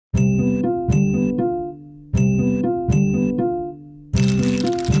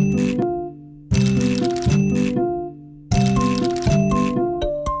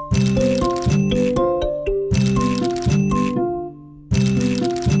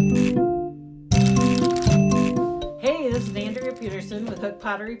Cook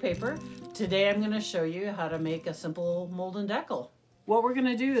Pottery Paper. Today I'm going to show you how to make a simple mold and deckle. What we're going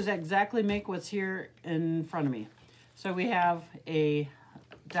to do is exactly make what's here in front of me. So we have a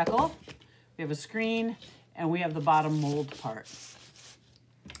deckle, we have a screen, and we have the bottom mold part.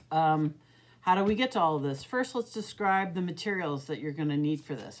 How do we get to all of this? First, let's describe the materials that you're going to need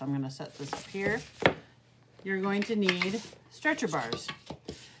for this. I'm going to set this up here. You're going to need stretcher bars.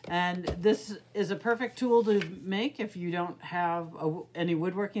 And this is a perfect tool to make if you don't have any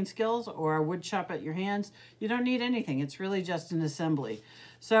woodworking skills or a wood shop at your hands. You don't need anything. It's really just an assembly.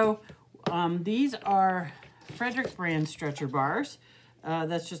 So these are Frederick brand stretcher bars.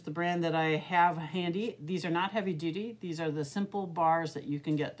 That's just the brand that I have handy. These are not heavy duty. These are the simple bars that you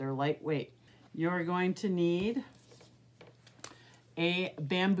can get. They're lightweight. You're going to need a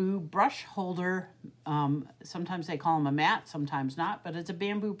bamboo brush holder. Sometimes they call them a mat, sometimes not, but it's a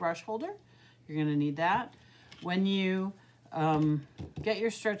bamboo brush holder. You're going to need that. When you get your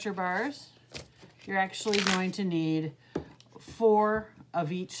stretcher bars, you're actually going to need 4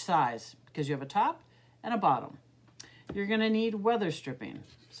 of each size because you have a top and a bottom. You're going to need weather stripping.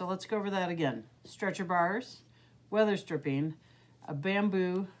 So let's go over that again. Stretcher bars, weather stripping, a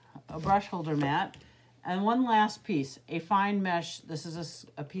bamboo, a brush holder mat, and one last piece, a fine mesh. This is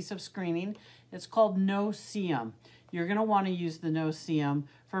a piece of screening. It's called no-seam. You're going to want to use the no-seam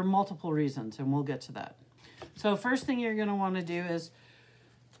for multiple reasons, and we'll get to that. So first thing you're going to want to do is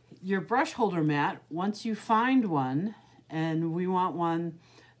your brush holder mat. Once you find one, and we want one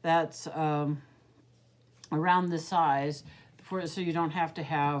that's around this size, so you don't have to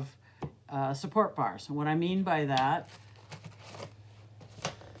have support bars. And what I mean by that,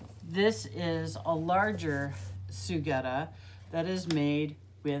 this is a larger Sugeta that is made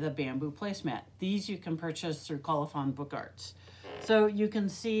with a bamboo placemat. These you can purchase through Colophon Book Arts. So you can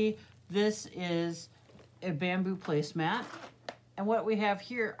see this is a bamboo placemat, and what we have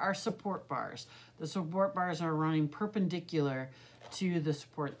here are support bars. The support bars are running perpendicular to the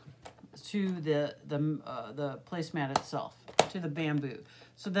support, to the placemat itself, to the bamboo.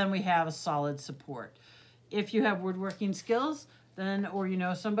 So then we have a solid support. If you have woodworking skills, then, or you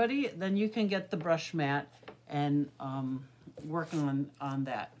know somebody, then you can get the brush mat and work on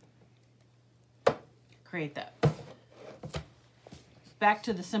that. Create that. Back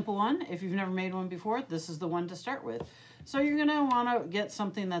to the simple one. If you've never made one before, this is the one to start with. So you're going to want to get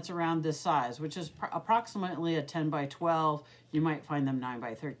something that's around this size, which is approximately a 10 by 12. You might find them 9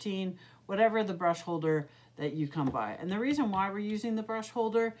 by 13, whatever the brush holder that you come by. And the reason why we're using the brush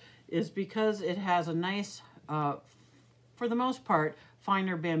holder is because it has a nice, for the most part,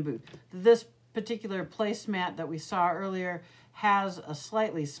 finer bamboo. This particular placemat that we saw earlier has a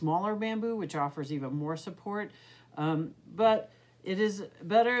slightly smaller bamboo, which offers even more support. But it is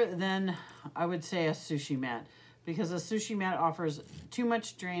better than, I would say, a sushi mat, because a sushi mat offers too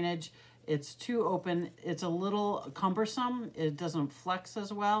much drainage. It's too open. It's a little cumbersome. It doesn't flex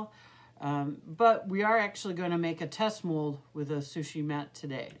as well. But we are actually going to make a test mold with a sushi mat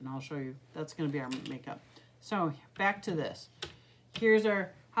today, and I'll show you. That's going to be our makeup. So back to this. Here's our,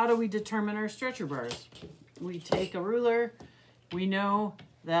 how do we determine our stretcher bars? We take a ruler. We know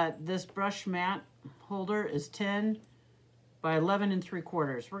that this brush mat holder is 10 by 11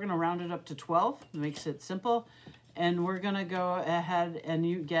 3/4. We're going to round it up to 12. It makes it simple. And we're going to go ahead and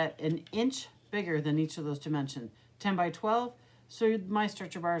you get an inch bigger than each of those dimensions. 10 by 12. So my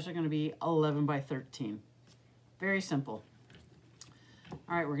stretcher bars are going to be 11 by 13. Very simple.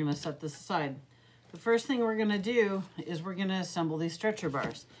 All right, we're going to set this aside. The first thing we're going to do is we're going to assemble these stretcher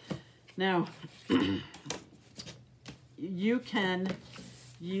bars. Now, you can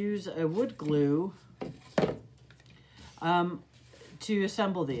use a wood glue to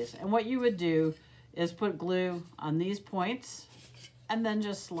assemble these. And what you would do is put glue on these points and then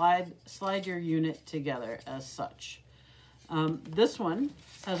just slide your unit together as such. This one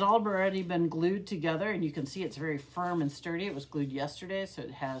has already been glued together, and you can see it's very firm and sturdy. It was glued yesterday, so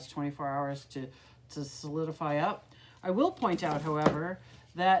it has 24 hours to solidify up. I will point out, however,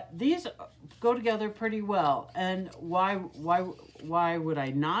 that these go together pretty well. And why would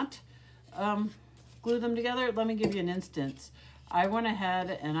I not glue them together? Let me give you an instance. I went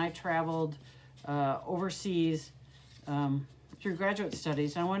ahead and I traveled overseas through graduate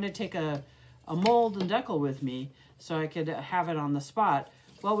studies. I wanted to take a mold and deckle with me so I could have it on the spot.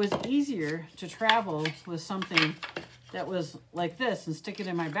 Well, it was easier to travel with something that was like this and stick it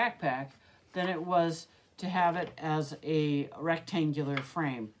in my backpack than it was to have it as a rectangular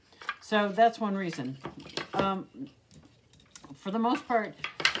frame. So that's one reason. For the most part,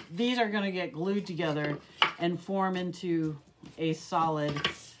 these are going to get glued together and form into a solid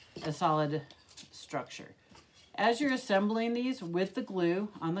structure. As you're assembling these with the glue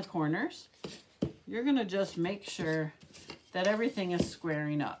on the corners, you're going to just make sure that everything is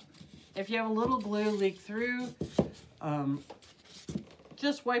squaring up. If you have a little glue leak through,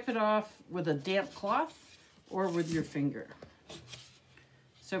 just wipe it off with a damp cloth or with your finger.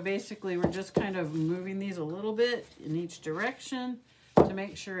 So basically we're just kind of moving these a little bit in each direction to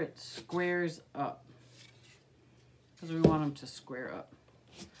make sure it squares up, because we want them to square up.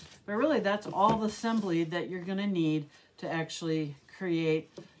 But really that's all the assembly that you're going to need to actually create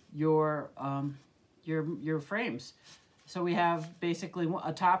your frames. So we have basically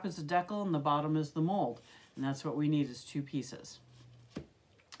a top is the deckle and the bottom is the mold. And that's what we need, is 2 pieces.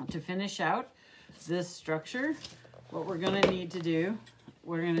 To finish out this structure, what we're going to need to do,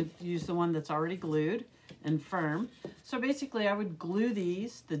 we're going to use the one that's already glued and firm. So basically I would glue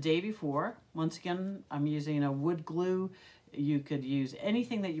these the day before. Once again, I'm using a wood glue. You could use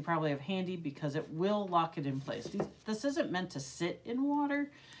anything that you probably have handy because it will lock it in place. This isn't meant to sit in water.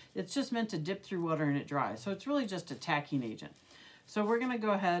 It's just meant to dip through water and it dries. So it's really just a tacking agent. So we're going to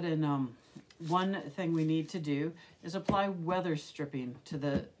go ahead and one thing we need to do is apply weather stripping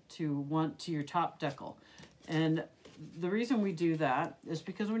to your top deckle. And the reason we do that is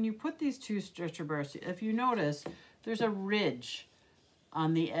because when you put these 2 stretcher bars, if you notice, there's a ridge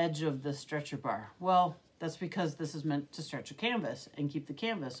on the edge of the stretcher bar. Well, that's because this is meant to stretch a canvas and keep the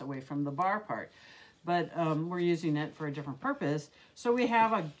canvas away from the bar part. But we're using it for a different purpose. So we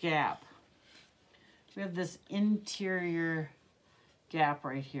have a gap. We have this interior gap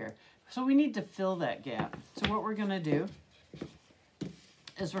right here. So we need to fill that gap. So what we're going to do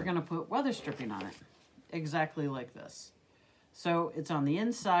is we're going to put weather stripping on it, exactly like this. So it's on the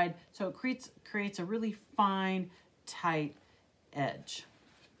inside, so it creates a really fine, tight edge.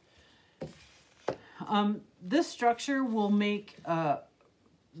 This structure will make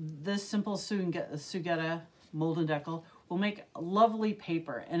this simple Sugeta mold and deckle will make lovely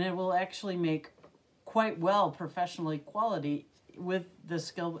paper, and it will actually make quite well professionally quality with the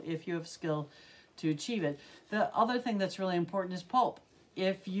skill, if you have skill to achieve it. The other thing that's really important is pulp.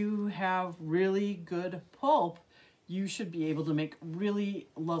 If you have really good pulp, you should be able to make really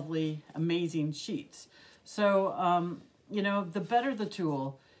lovely, amazing sheets. So, you know, the better the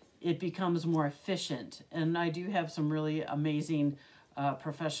tool, it becomes more efficient. And I do have some really amazing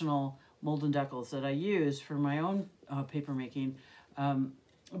professional mold and deckles that I use for my own paper making.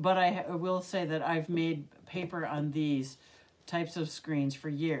 But I will say that I've made paper on these types of screens for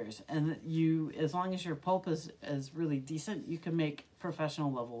years. And you, as long as your pulp is really decent, you can make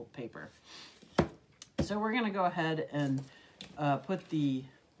professional level paper. So we're going to go ahead and put the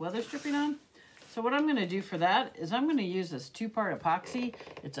weather stripping on. So what I'm going to do for that is I'm going to use this 2-part epoxy.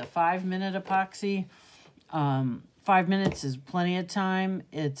 It's a 5-minute epoxy. 5 minutes is plenty of time.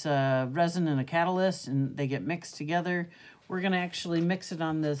 It's a resin and a catalyst, and they get mixed together. We're going to actually mix it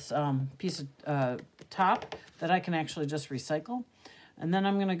on this piece of top that I can actually just recycle. And then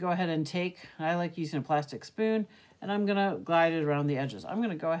I'm going to go ahead and I like using a plastic spoon, and I'm going to glide it around the edges. I'm going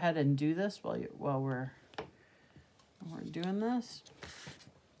to go ahead and do this while we're doing this.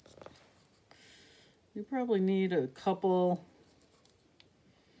 You probably need a couple.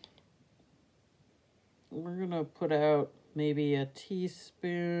 We're going to put out maybe a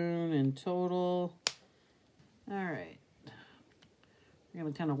teaspoon in total. All right. We're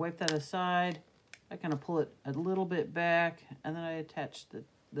going to kind of wipe that aside. I kind of pull it a little bit back, and then I attach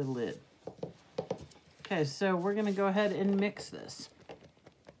the lid. Okay, so we're going to go ahead and mix this.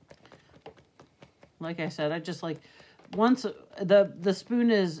 Like I said, I just like, once the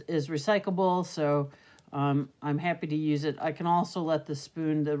spoon is recyclable, so I'm happy to use it. I can also let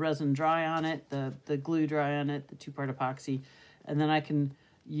the resin dry on it, the glue dry on it, the 2-part epoxy, and then I can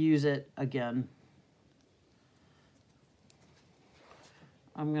use it again.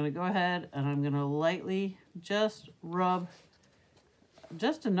 I'm going to go ahead and I'm going to lightly just rub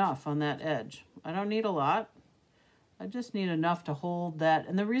just enough on that edge. I don't need a lot. I just need enough to hold that.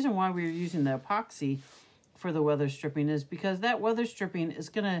 And the reason why we're using the epoxy for the weather stripping is because that weather stripping is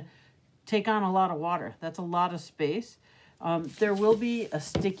going to take on a lot of water. That's a lot of space. There will be a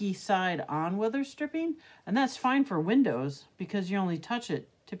sticky side on weather stripping, and that's fine for windows because you only touch it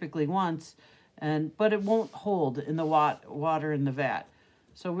typically once, but it won't hold in the water in the vat.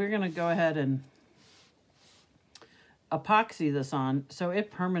 So we're going to go ahead and epoxy this on so it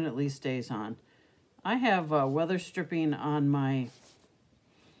permanently stays on. I have weather stripping on my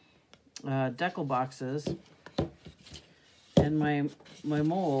deckle boxes and my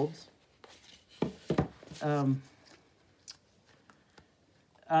molds. On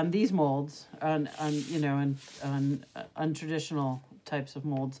these molds, on untraditional types of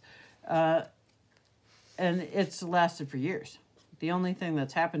molds, and it's lasted for years. The only thing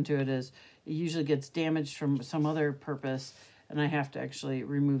that's happened to it is it usually gets damaged from some other purpose, and I have to actually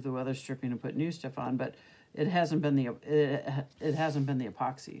remove the weather stripping and put new stuff on. But it hasn't been the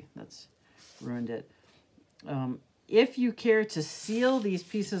epoxy that's ruined it. If you care to seal these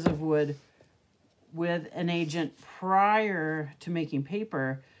pieces of wood with an agent prior to making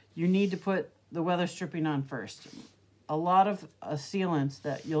paper, you need to put the weather stripping on first. A lot of sealants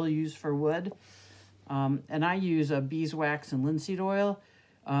that you'll use for wood, and I use beeswax and linseed oil,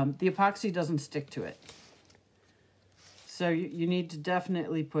 the epoxy doesn't stick to it. So you need to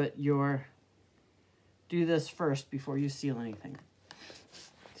definitely do this first before you seal anything.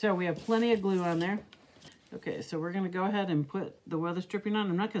 So we have plenty of glue on there. Okay, so we're going to go ahead and put the weather stripping on.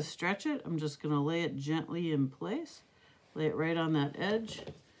 I'm not going to stretch it. I'm just going to lay it gently in place. Lay it right on that edge.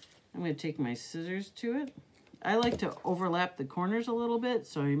 I'm going to take my scissors to it. I like to overlap the corners a little bit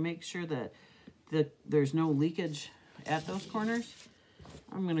so you make sure that there's no leakage at those corners.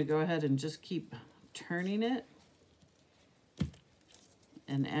 I'm going to go ahead and just keep turning it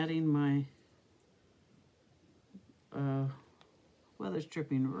and adding my weather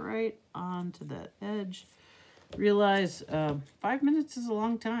stripping right onto that edge. Realize 5 minutes is a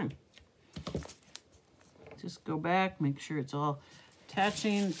long time. Just go back, make sure it's all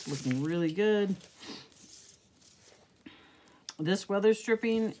attaching. It's looking really good. This weather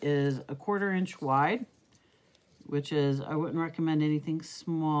stripping is 1/4 inch wide, which is, I wouldn't recommend anything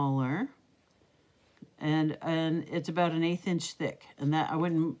smaller. And it's about 1/8 inch thick. And that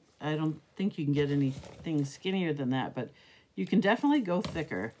I don't think you can get anything skinnier than that, but you can definitely go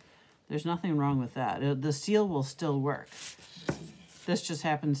thicker. There's nothing wrong with that. The seal will still work. This just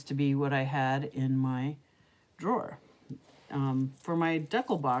happens to be what I had in my drawer. For my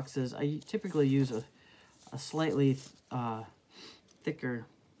Deckle boxes, I typically use a slightly thicker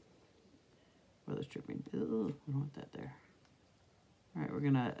weather stripping. Ooh, I don't want that there. All right, we're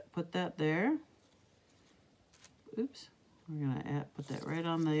gonna put that there. Oops. We're gonna put that right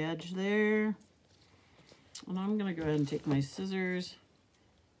on the edge there. And I'm gonna go ahead and take my scissors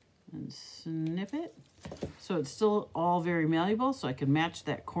and snip it. So it's still all very malleable, so I can match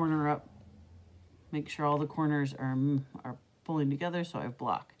that corner up. Make sure all the corners are pulling together so I have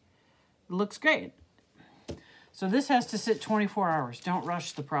block. It looks great. So this has to sit 24 hours. Don't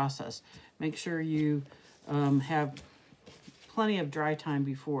rush the process. Make sure you have plenty of dry time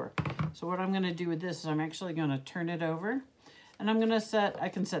before. So what I'm gonna do with this is I'm actually gonna turn it over, and I'm gonna I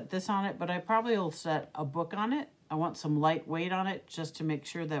can set this on it, but I probably will set a book on it. I want some light weight on it just to make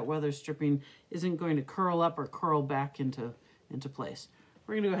sure that weather stripping isn't going to curl up or curl back into place.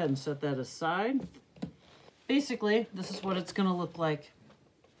 We're gonna go ahead and set that aside. Basically, this is what it's gonna look like.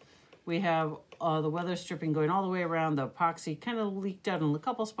 We have the weather stripping going all the way around. The epoxy kind of leaked out in a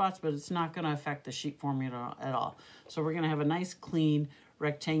couple spots, but it's not gonna affect the sheet formula at all. So we're gonna have a nice, clean,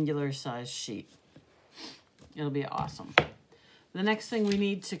 rectangular sized sheet. It'll be awesome. The next thing we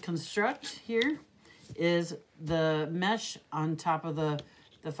need to construct here is the mesh on top of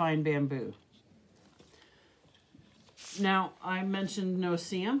the fine bamboo. Now, I mentioned no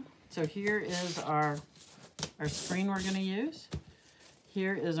seam. So here is our screen we're gonna use.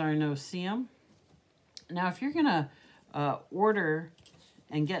 Here is our no seam. Now, if you're gonna order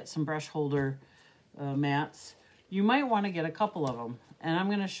and get some brush holder mats, you might wanna get a couple of them. And I'm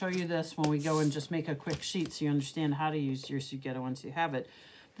gonna show you this when we go and just make a quick sheet so you understand how to use your Sugeta once you have it.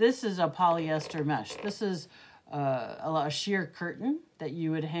 This is a polyester mesh. This is a sheer curtain that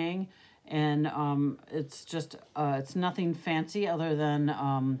you would hang, and it's just, it's nothing fancy other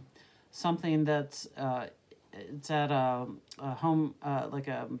than something that's, it's at a home, like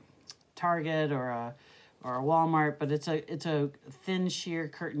a Target or a Walmart, but it's a thin sheer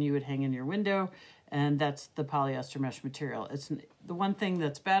curtain you would hang in your window, and that's the polyester mesh material. It's the one thing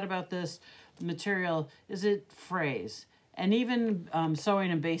that's bad about this material is it frays. And even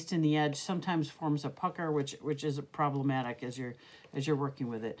sewing and basting the edge sometimes forms a pucker, which is problematic as you're working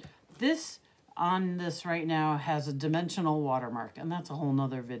with it. This right now has a dimensional watermark, and that's a whole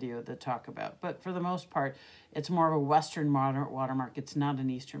nother video to talk about. But for the most part, it's more of a Western watermark. It's not an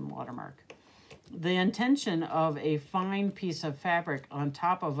Eastern watermark. The intention of a fine piece of fabric on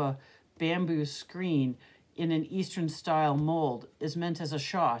top of a bamboo screen in an Eastern style mold is meant as a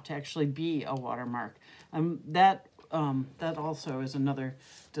shaw to actually be a watermark. That also is another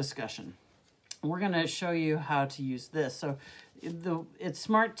discussion. We're going to show you how to use this. So it's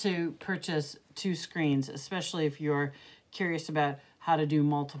smart to purchase 2 screens, especially if you're curious about how to do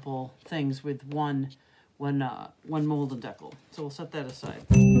multiple things with one mold and deckle. So we'll set that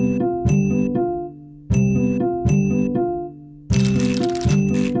aside.